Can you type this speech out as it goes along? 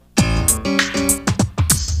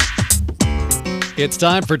It's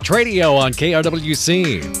time for Tradio on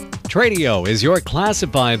KRWC. Tradio is your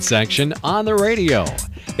classified section on the radio.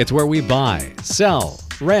 It's where we buy, sell,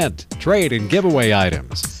 rent, trade, and give away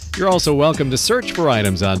items. You're also welcome to search for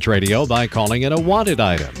items on Tradio by calling it a wanted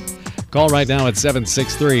item. Call right now at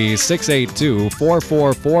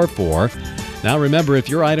 763-682-4444. Now remember, if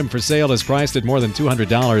your item for sale is priced at more than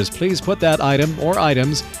 $200, please put that item or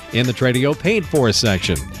items in the Tradio Paid For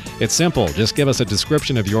section. It's simple. Just give us a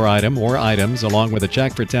description of your item or items along with a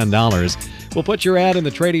check for $10. We'll put your ad in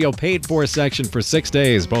the Tradio Paid For section for 6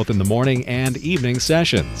 days, both in the morning and evening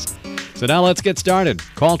sessions. So now let's get started.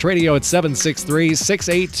 Call Tradio at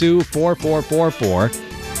 763-682-4444.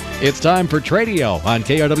 It's time for Tradio on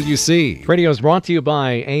KRWC. Tradio is brought to you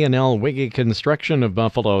by A&L Wiggy Construction of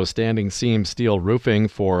Buffalo, standing seam steel roofing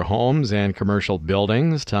for homes and commercial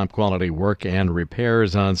buildings. Top quality work and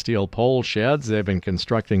repairs on steel pole sheds. They've been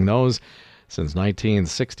constructing those since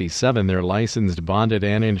 1967. They're licensed, bonded,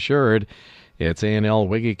 and insured. It's A&L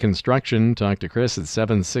Wiggy Construction. Talk to Chris at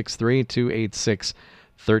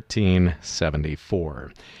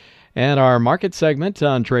 763-286-1374. And our market segment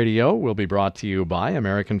on Tradio will be brought to you by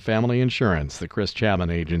American Family Insurance, the Chris Chapman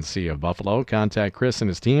Agency of Buffalo. Contact Chris and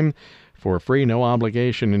his team for a free,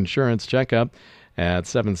 no-obligation insurance checkup at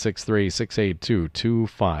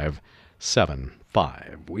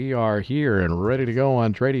 763-682-2575. We are here and ready to go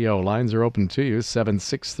on Tradio. Lines are open to you,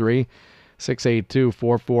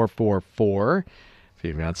 763-682-4444. If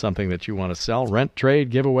you've got something that you want to sell, rent,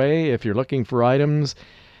 trade, giveaway, if you're looking for items,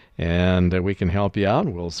 and we can help you out.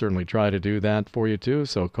 We'll certainly try to do that for you, too.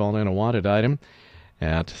 So call in a wanted item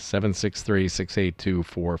at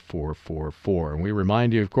 763-682-4444. And we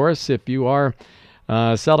remind you, of course, if you are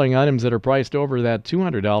selling items that are priced over that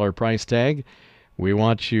 $200 price tag, we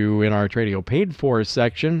want you in our Tradio Paid For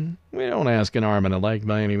section. We don't ask an arm and a leg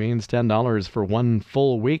by any means. $10 for one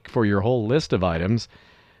full week for your whole list of items.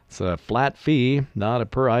 It's a flat fee, not a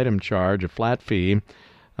per-item charge, a flat fee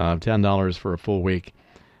of $10 for a full week.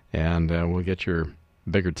 And we'll get your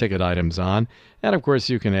bigger ticket items on. And, of course,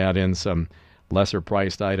 you can add in some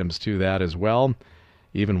lesser-priced items to that as well,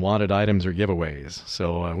 even wanted items or giveaways.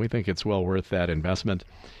 So we think it's well worth that investment.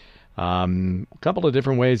 A couple of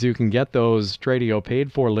different ways you can get those Tradio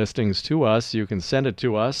Paid For listings to us. You can send it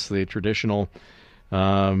to us, the traditional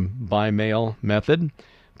by mail method.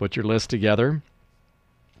 Put your list together,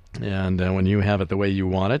 and when you have it the way you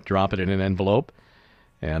want it, drop it in an envelope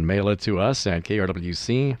and mail it to us at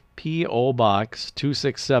KRWC, P.O. Box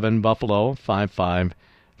 267, Buffalo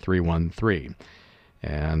 55313.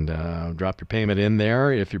 And drop your payment in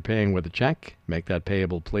there. If you're paying with a check, make that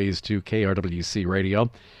payable, please, to KRWC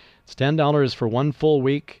Radio. It's $10 for one full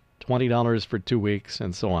week, $20 for 2 weeks,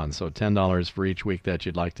 and so on. So $10 for each week that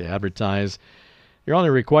you'd like to advertise. You're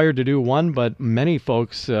only required to do one, but many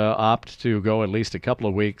folks opt to go at least a couple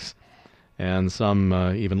of weeks, and some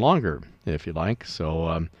even longer, if you like.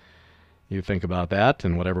 So you think about that,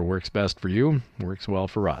 and whatever works best for you works well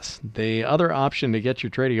for us. The other option to get your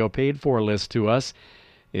Tradio Paid For list to us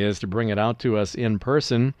is to bring it out to us in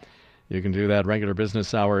person. You can do that regular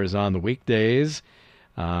business hours on the weekdays.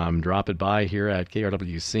 Drop it by here at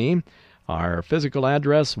KRWC. Our physical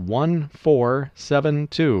address,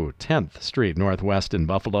 1472 10th Street Northwest in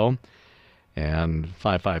Buffalo, and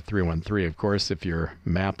 55313, of course, if your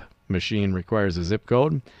map machine requires a zip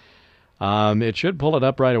code. It should pull it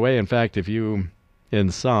up right away. In fact, if you,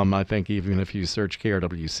 I think even if you search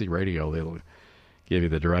KRWC Radio, it'll give you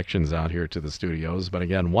the directions out here to the studios. But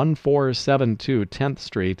again, 1472 10th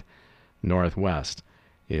Street Northwest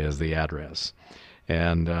is the address.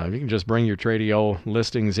 And you can just bring your Tradio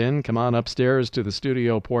listings in. Come on upstairs to the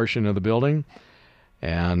studio portion of the building,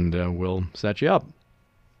 and we'll set you up.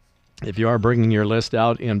 If you are bringing your list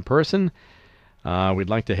out in person, we'd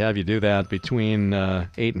like to have you do that between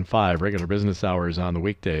 8 and 5, regular business hours on the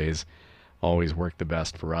weekdays. Always work the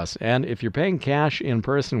best for us. And if you're paying cash in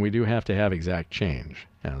person, we do have to have exact change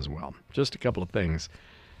as well. Just a couple of things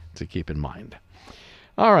to keep in mind.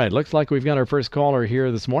 All right, looks like we've got our first caller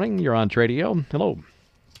here this morning. You're on Tradio. Hello.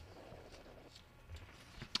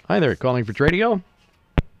 Hi there, calling for Tradio?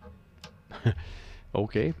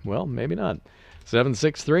 Okay, well, maybe not.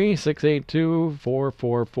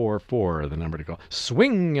 763-682-4444, the number to call.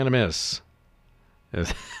 Swing and a miss,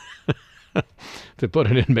 to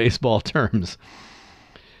put it in baseball terms.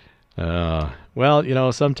 Well, you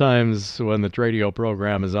know, sometimes when the Tradio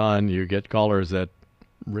program is on, you get callers that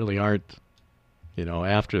really aren't,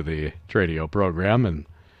 after the Tradio program. And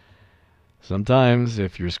sometimes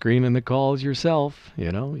if you're screening the calls yourself,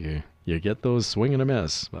 you get those swing and a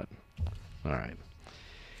miss. But, all right.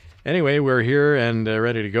 Anyway, we're here and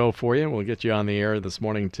ready to go for you. We'll get you on the air this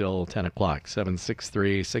morning till 10 o'clock.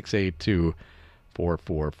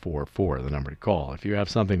 763-682-4444, the number to call. If you have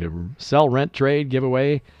something to sell, rent, trade, give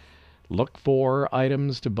away, look for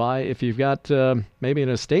items to buy. If you've got maybe an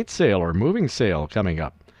estate sale or moving sale coming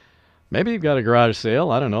up. Maybe you've got a garage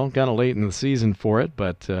sale. I don't know, kind of late in the season for it,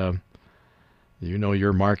 but you know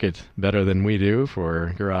your market better than we do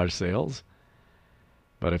for garage sales.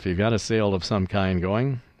 But if you've got a sale of some kind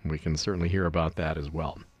going, we can certainly hear about that as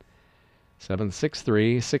well.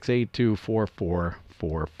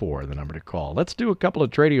 763-682-4444, the number to call. Let's do a couple of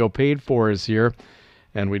Tradio paid fors here,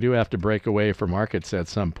 and we do have to break away for markets at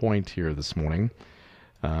some point here this morning.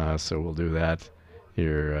 So we'll do that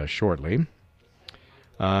here shortly.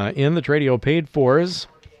 In the Tradio paid fors,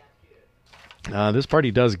 this party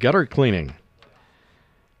does gutter cleaning.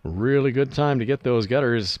 Really good time to get those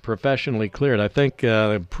gutters professionally cleared. I think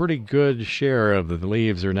a pretty good share of the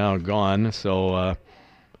leaves are now gone. So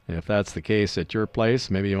if that's the case at your place,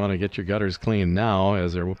 maybe you want to get your gutters cleaned now,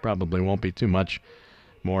 as there probably won't be too much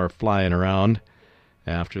more flying around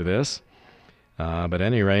after this. But at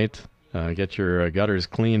any rate, get your gutters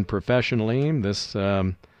cleaned professionally. This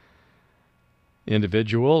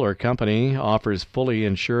individual or company offers fully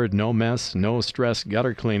insured, no mess, no stress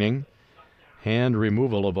gutter cleaning. Hand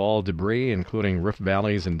removal of all debris, including roof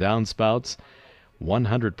valleys and downspouts.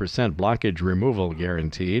 100% blockage removal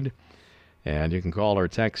guaranteed. And you can call or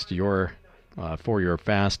text for your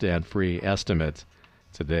fast and free estimate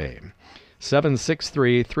today.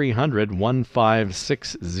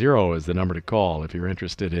 763-300-1560 is the number to call if you're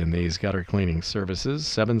interested in these gutter cleaning services.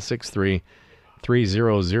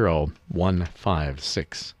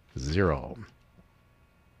 763-300-1560.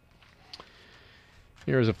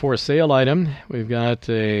 Here's a for sale item. We've got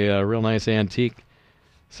a real nice antique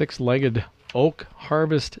 6-legged oak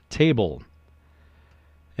harvest table.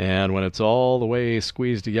 And when it's all the way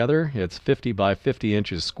squeezed together, it's 50 by 50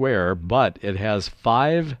 inches square, but it has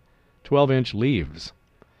 5 12-inch leaves.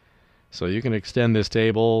 So you can extend this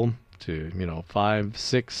table to, 5,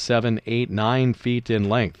 6, 7, 8, 9 feet in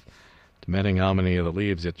length, depending how many of the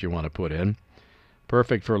leaves that you want to put in.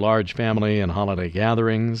 Perfect for large family and holiday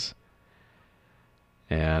gatherings.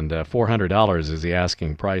 And $400 is the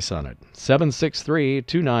asking price on it.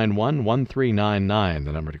 763-291-1399,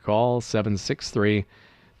 the number to call.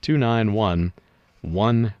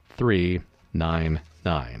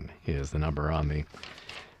 763-291-1399 is the number on the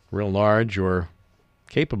real large, or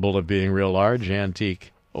capable of being real large,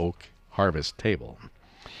 antique oak harvest table.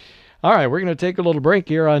 All right, we're going to take a little break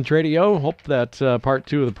here on Tradio. Hope that part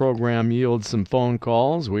 2 of the program yields some phone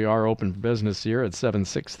calls. We are open for business here at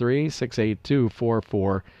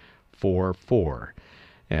 763-682-4444.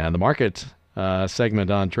 And the market segment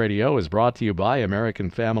on Tradio is brought to you by American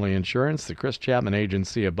Family Insurance, the Chris Chapman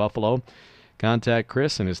Agency of Buffalo. Contact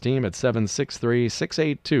Chris and his team at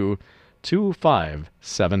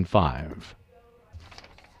 763-682-2575.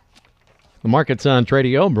 The Markets on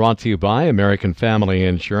Tradio brought to you by American Family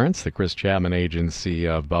Insurance, the Chris Chapman Agency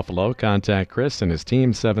of Buffalo. Contact Chris and his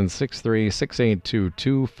team,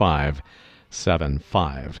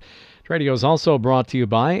 763-682-2575. Tradio is also brought to you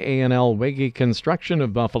by A&L Wege Construction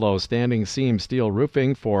of Buffalo, standing seam steel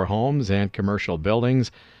roofing for homes and commercial buildings.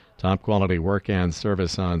 Top quality work and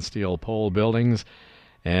service on steel pole buildings.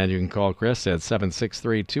 And you can call Chris at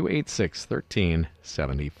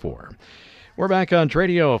 763-286-1374. We're back on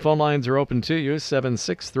Tradio. Phone lines are open to you,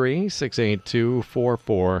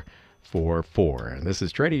 763-682-4444. This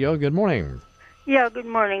is Tradio. Good morning. Yeah, good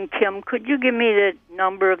morning, Tim. Could you give me the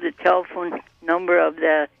number of the telephone number of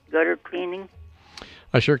the gutter cleaning?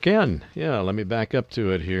 I sure can. Yeah, let me back up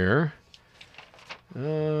to it here.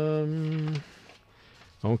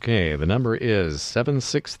 Okay, the number is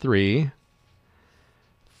 763-300-1560.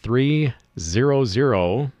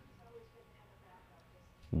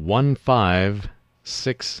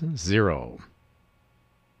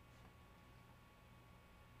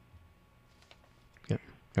 Yeah,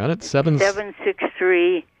 got it?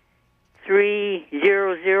 763-300.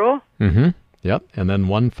 Mm-hmm. Yep, and then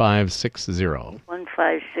 1560.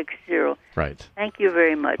 1560. Right. Thank you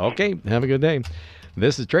very much. Okay, have a good day.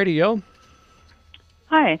 This is Tradio.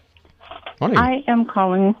 Hi. Morning. I am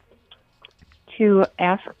calling to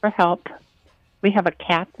ask for help. We have a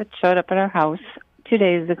cat that showed up at our house 2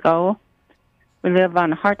 days ago. We live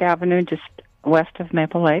on Hart Avenue, just west of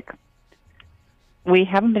Maple Lake. We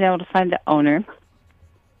haven't been able to find the owner.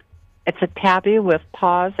 It's a tabby with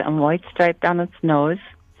paws and white stripe down its nose.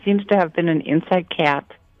 Seems to have been an inside cat,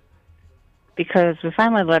 because we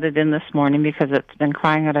finally let it in this morning because it's been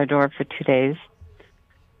crying at our door for 2 days.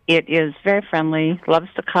 It is very friendly,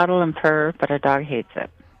 loves to cuddle and purr, but our dog hates it.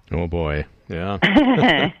 Oh, boy. Yeah.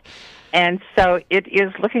 And so it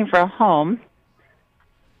is looking for a home.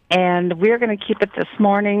 And we're going to keep it this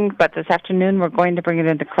morning, but this afternoon we're going to bring it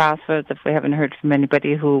into Crossroads if we haven't heard from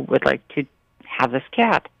anybody who would like to have this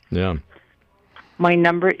cat. Yeah. My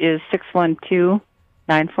number is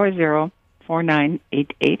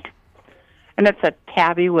 612-940-4988. And it's a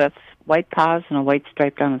tabby with white paws and a white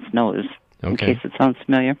stripe down its nose, in Okay. case it sounds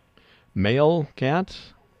familiar. Male cat?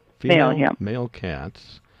 Male, yeah. Male cat.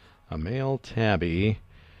 A male tabby.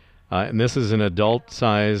 And this is an adult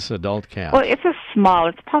cat. Well, it's a small.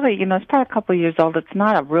 It's probably a couple of years old. It's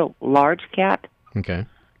not a real large cat. Okay.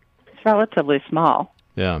 It's relatively small.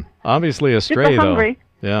 Yeah. Obviously a stray, Super though. hungry.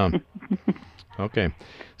 Yeah. Okay.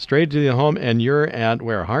 Straight to the home, and you're at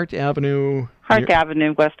where? Hart Avenue? Hart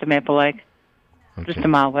Avenue, west of Maple Lake. Okay. Just a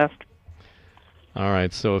mile west. All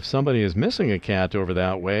right. So if somebody is missing a cat over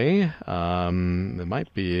that way, it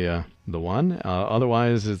might be the one.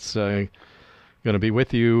 Otherwise, it's going to be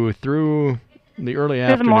with you through the early Through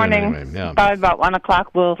afternoon. the morning. Anyway. Yeah. Probably about 1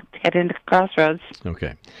 o'clock we'll head into Crossroads.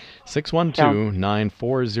 Okay.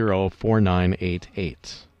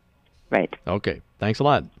 612-940-4988. Right. Okay. Thanks a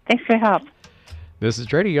lot. Thanks for your help. This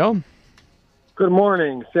is Radio. Good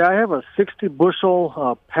morning. See, I have a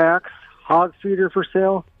 60-bushel Pax hog feeder for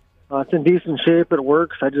sale. It's in decent shape. It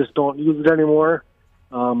works. I just don't use it anymore.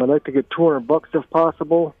 I'd like to get $200 if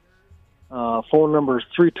possible. Phone number is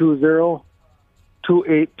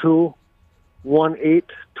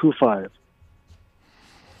 320-282-1825.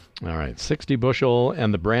 All right. 60 bushel,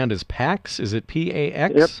 and the brand is Pax. Is it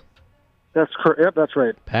P-A-X? Yep. That's correct. Yep, that's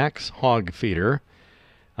right. Pax hog feeder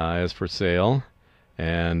is for sale.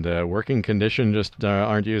 And working condition, just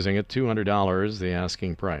aren't using it. $200, the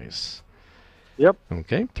asking price. Yep.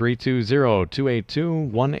 Okay.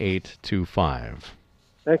 320-282-1825.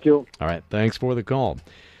 Thank you. All right. Thanks for the call.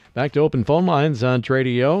 Back to open phone lines on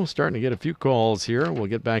Tradio. Starting to get a few calls here. We'll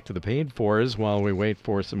get back to the paid fors while we wait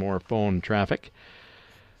for some more phone traffic.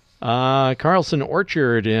 Carlson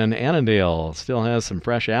Orchard in Annandale still has some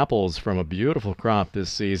fresh apples from a beautiful crop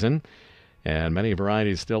this season, and many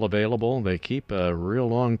varieties still available. They keep a real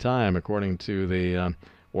long time, according to the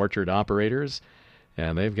orchard operators,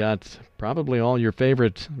 and they've got probably all your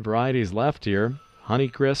favorite varieties left here: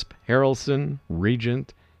 Honeycrisp, Harrelson,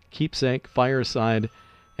 Regent, Keepsake, Fireside,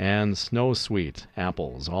 and Snow Sweet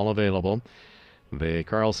apples, all available. The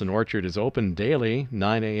Carlson Orchard is open daily,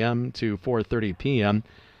 9 a.m. to 4:30 p.m.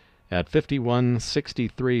 at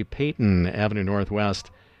 5163 Peyton Avenue Northwest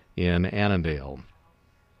in Annandale.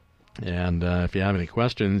 And if you have any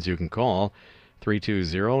questions, you can call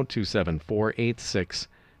 320-274-8699.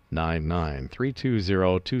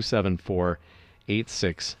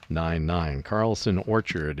 320-274-8699. Carlson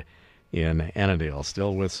Orchard in Annandale,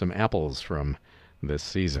 still with some apples from this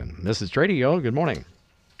season. This is Tradio. Good morning.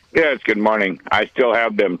 Yes, good morning. I still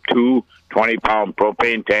have them two 20-pound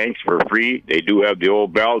propane tanks for free. They do have the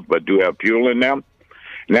old valves, but do have fuel in them.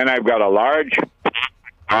 And then I've got a large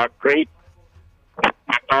crate,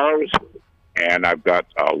 and I've got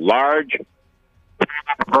a large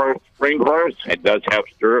spring horse. It does have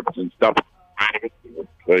stirrups and stuff, so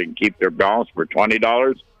they can keep their balance for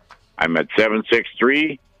 $20. I'm at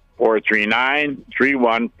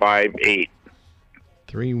 763-439-3158.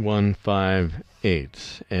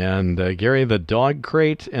 3158. And Gary, the dog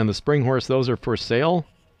crate and the spring horse, those are for sale?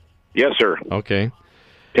 Yes, sir. Okay.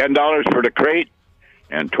 $10 for the crate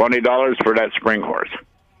and $20 for that spring horse.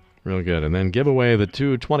 Real good. And then give away the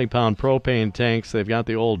two 20-pound propane tanks. They've got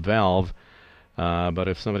the old valve, but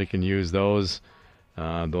if somebody can use those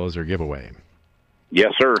are giveaway.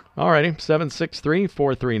 Yes, sir. All righty.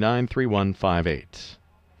 763-439-3158.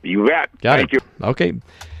 You bet. Thank you. Okay.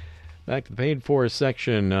 Back to the paid for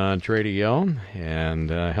section on Tradio, and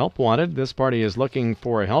help wanted. This party is looking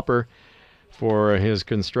for a helper for his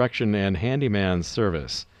construction and handyman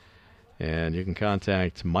service. And you can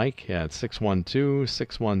contact Mike at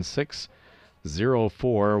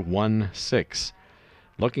 612-616-0416.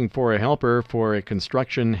 Looking for a helper for a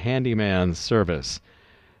construction handyman service.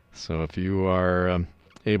 So if you are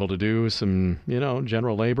able to do some,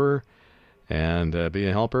 general labor and be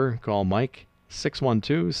a helper, call Mike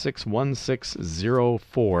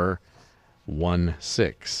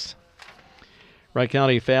 612-616-0416. Wright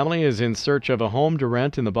County family is in search of a home to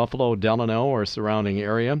rent in the Buffalo, Delano, or surrounding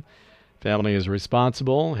area. Family is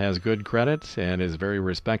responsible, has good credit, and is very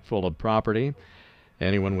respectful of property.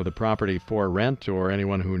 Anyone with a property for rent or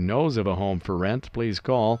anyone who knows of a home for rent, please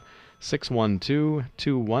call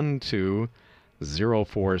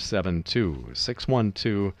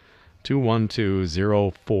 612-212-0472.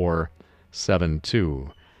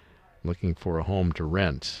 612-212-0472. Looking for a home to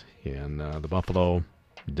rent in the Buffalo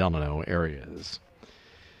Delano areas.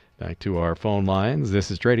 Back to our phone lines.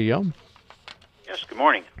 This is Tradio. Yes, good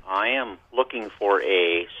morning. I am looking for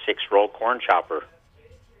a 6-row corn chopper,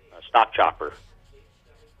 a stock chopper.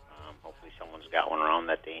 Hopefully someone's got one around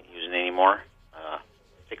that they ain't using anymore.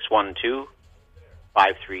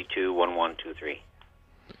 612-532-1123.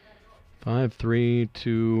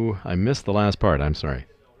 532. I missed the last part. I'm sorry.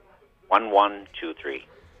 1123.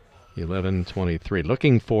 1123.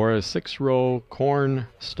 Looking for a 6-row corn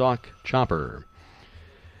stalk chopper.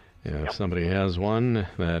 If somebody has one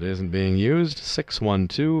that isn't being used,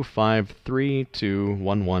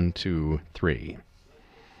 612-532-1123.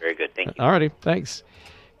 Very good. Thank you. All righty. Thanks.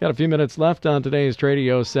 Got a few minutes left on today's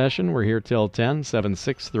Tradio session. We're here till 10,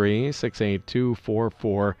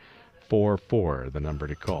 763-682-4444, the number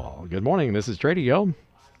to call. Good morning. This is Tradio.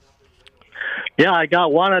 Yeah, I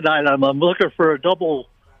got one item. I'm looking for a double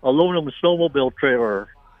aluminum snowmobile trailer.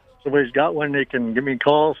 Somebody's got one, they can give me a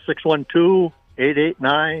call,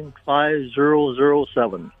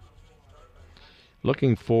 612-889-5007.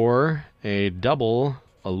 Looking for a double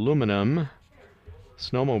aluminum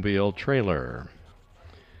snowmobile trailer.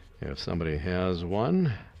 If somebody has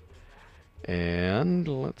one. And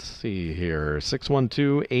let's see here.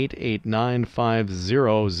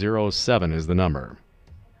 612-889-5007 is the number.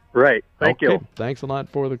 Right. Thank you. Thanks a lot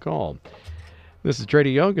for the call. This is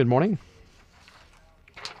Tradio. Good morning.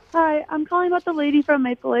 Hi, I'm calling about the lady from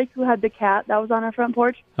Maple Lake who had the cat that was on her front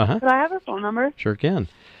porch. Uh-huh. Could I have her phone number? Sure can.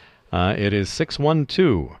 It is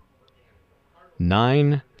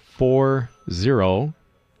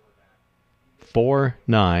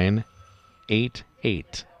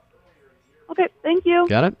 612-940-4988. Okay, thank you.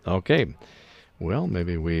 Got it? Okay. Well,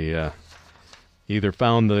 maybe we either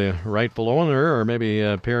found the rightful owner or maybe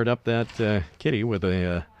paired up that kitty with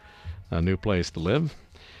a new place to live.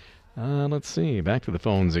 Let's see. Back to the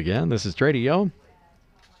phones again. This is Tradio.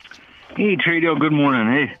 Hey, Tradio, good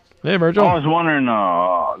morning. Hey. Hey, Virgil. I was wondering,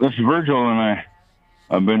 this is Virgil, and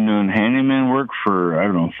I've been doing handyman work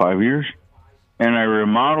for, 5 years. And I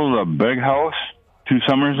remodeled a big house 2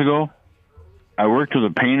 summers ago. I worked with a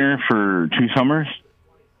painter for 2 summers.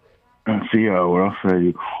 Let's see, what else did I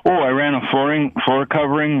do? Oh, I ran a floor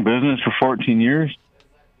covering business for 14 years.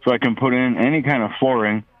 So I can put in any kind of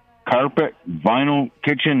flooring, carpet, vinyl,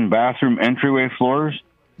 kitchen, bathroom, entryway floors,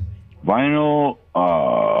 vinyl,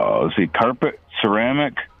 carpet,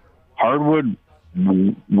 ceramic, hardwood,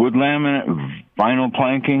 wood laminate, vinyl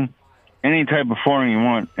planking, any type of flooring you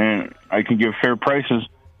want, and I can give fair prices.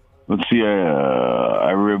 Let's see,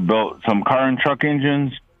 I rebuilt some car and truck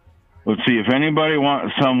engines. Let's see, if anybody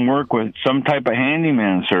wants some work with some type of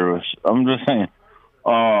handyman service, I'm just saying.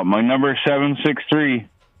 My number is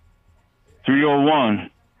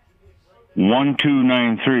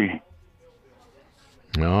 763-301-1293.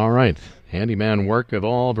 All right. Handyman work of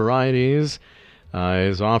all varieties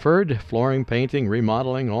is offered. Flooring, painting,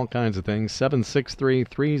 remodeling, all kinds of things.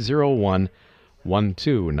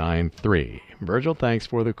 763-301-1293. Virgil, thanks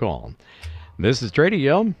for the call. This is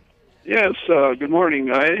Tradio. Yes, good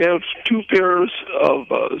morning. I have 2 pairs of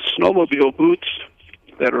snowmobile boots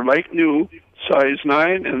that are like new, size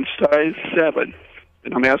 9 and size 7.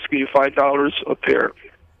 And I'm asking you $5 a pair.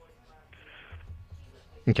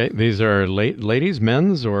 Okay, these are ladies,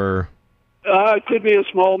 men's, or? It could be a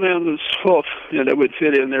small man's hoof, and it would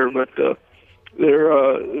fit in there, but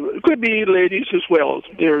it could be ladies as well.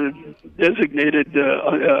 They're designated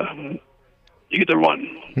either one.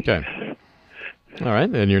 Okay. All right,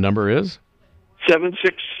 and your number is?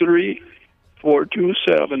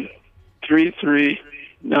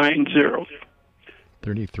 763-427-3390.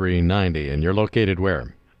 3390, and you're located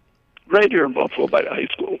where? Right here in Buffalo by the high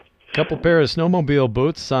school. Couple pair of snowmobile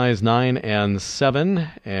boots, size 9 and 7,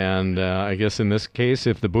 and I guess in this case,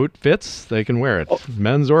 if the boot fits, they can wear it,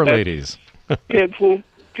 men's or ladies. Can't fool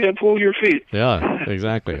your feet. Yeah,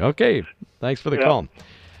 exactly. Okay, thanks for the call.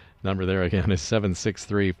 Number there again is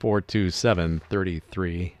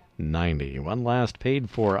 763-427-3390. One last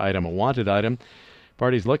paid-for item, a wanted item.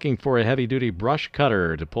 Party's looking for a heavy-duty brush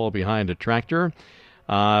cutter to pull behind a tractor.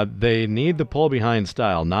 They need the pull-behind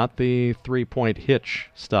style, not the 3-point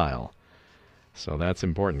hitch style. So that's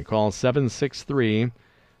important. Call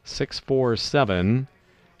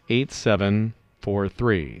 763-647-8743.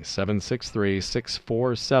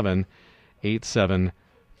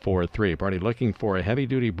 763-647-8743. Party looking for a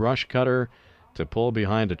heavy-duty brush cutter to pull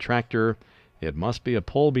behind a tractor. It must be a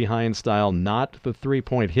pull-behind style, not the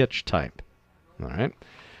 3-point hitch type. All right.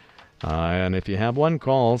 And if you have one,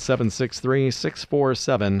 call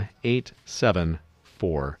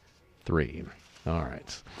 763-647-8743. All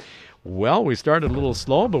right. Well, we started a little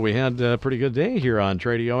slow, but we had a pretty good day here on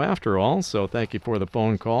Tradio after all. So thank you for the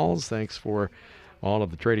phone calls. Thanks for all of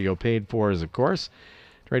the Tradio paid fors, of course.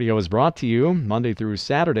 Tradio is brought to you Monday through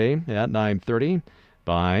Saturday at 9:30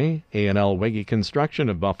 by A&L Wegge Construction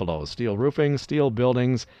of Buffalo. Steel roofing, steel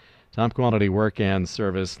buildings, top quality work and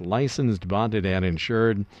service, licensed, bonded, and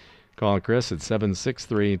insured. Call Chris at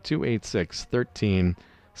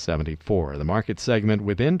 763-286-1374. The market segment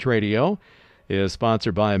within Tradio is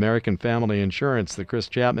sponsored by American Family Insurance, the Chris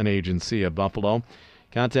Chapman Agency of Buffalo.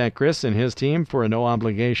 Contact Chris and his team for a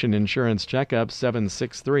no-obligation insurance checkup,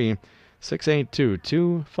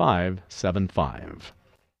 763-682-2575.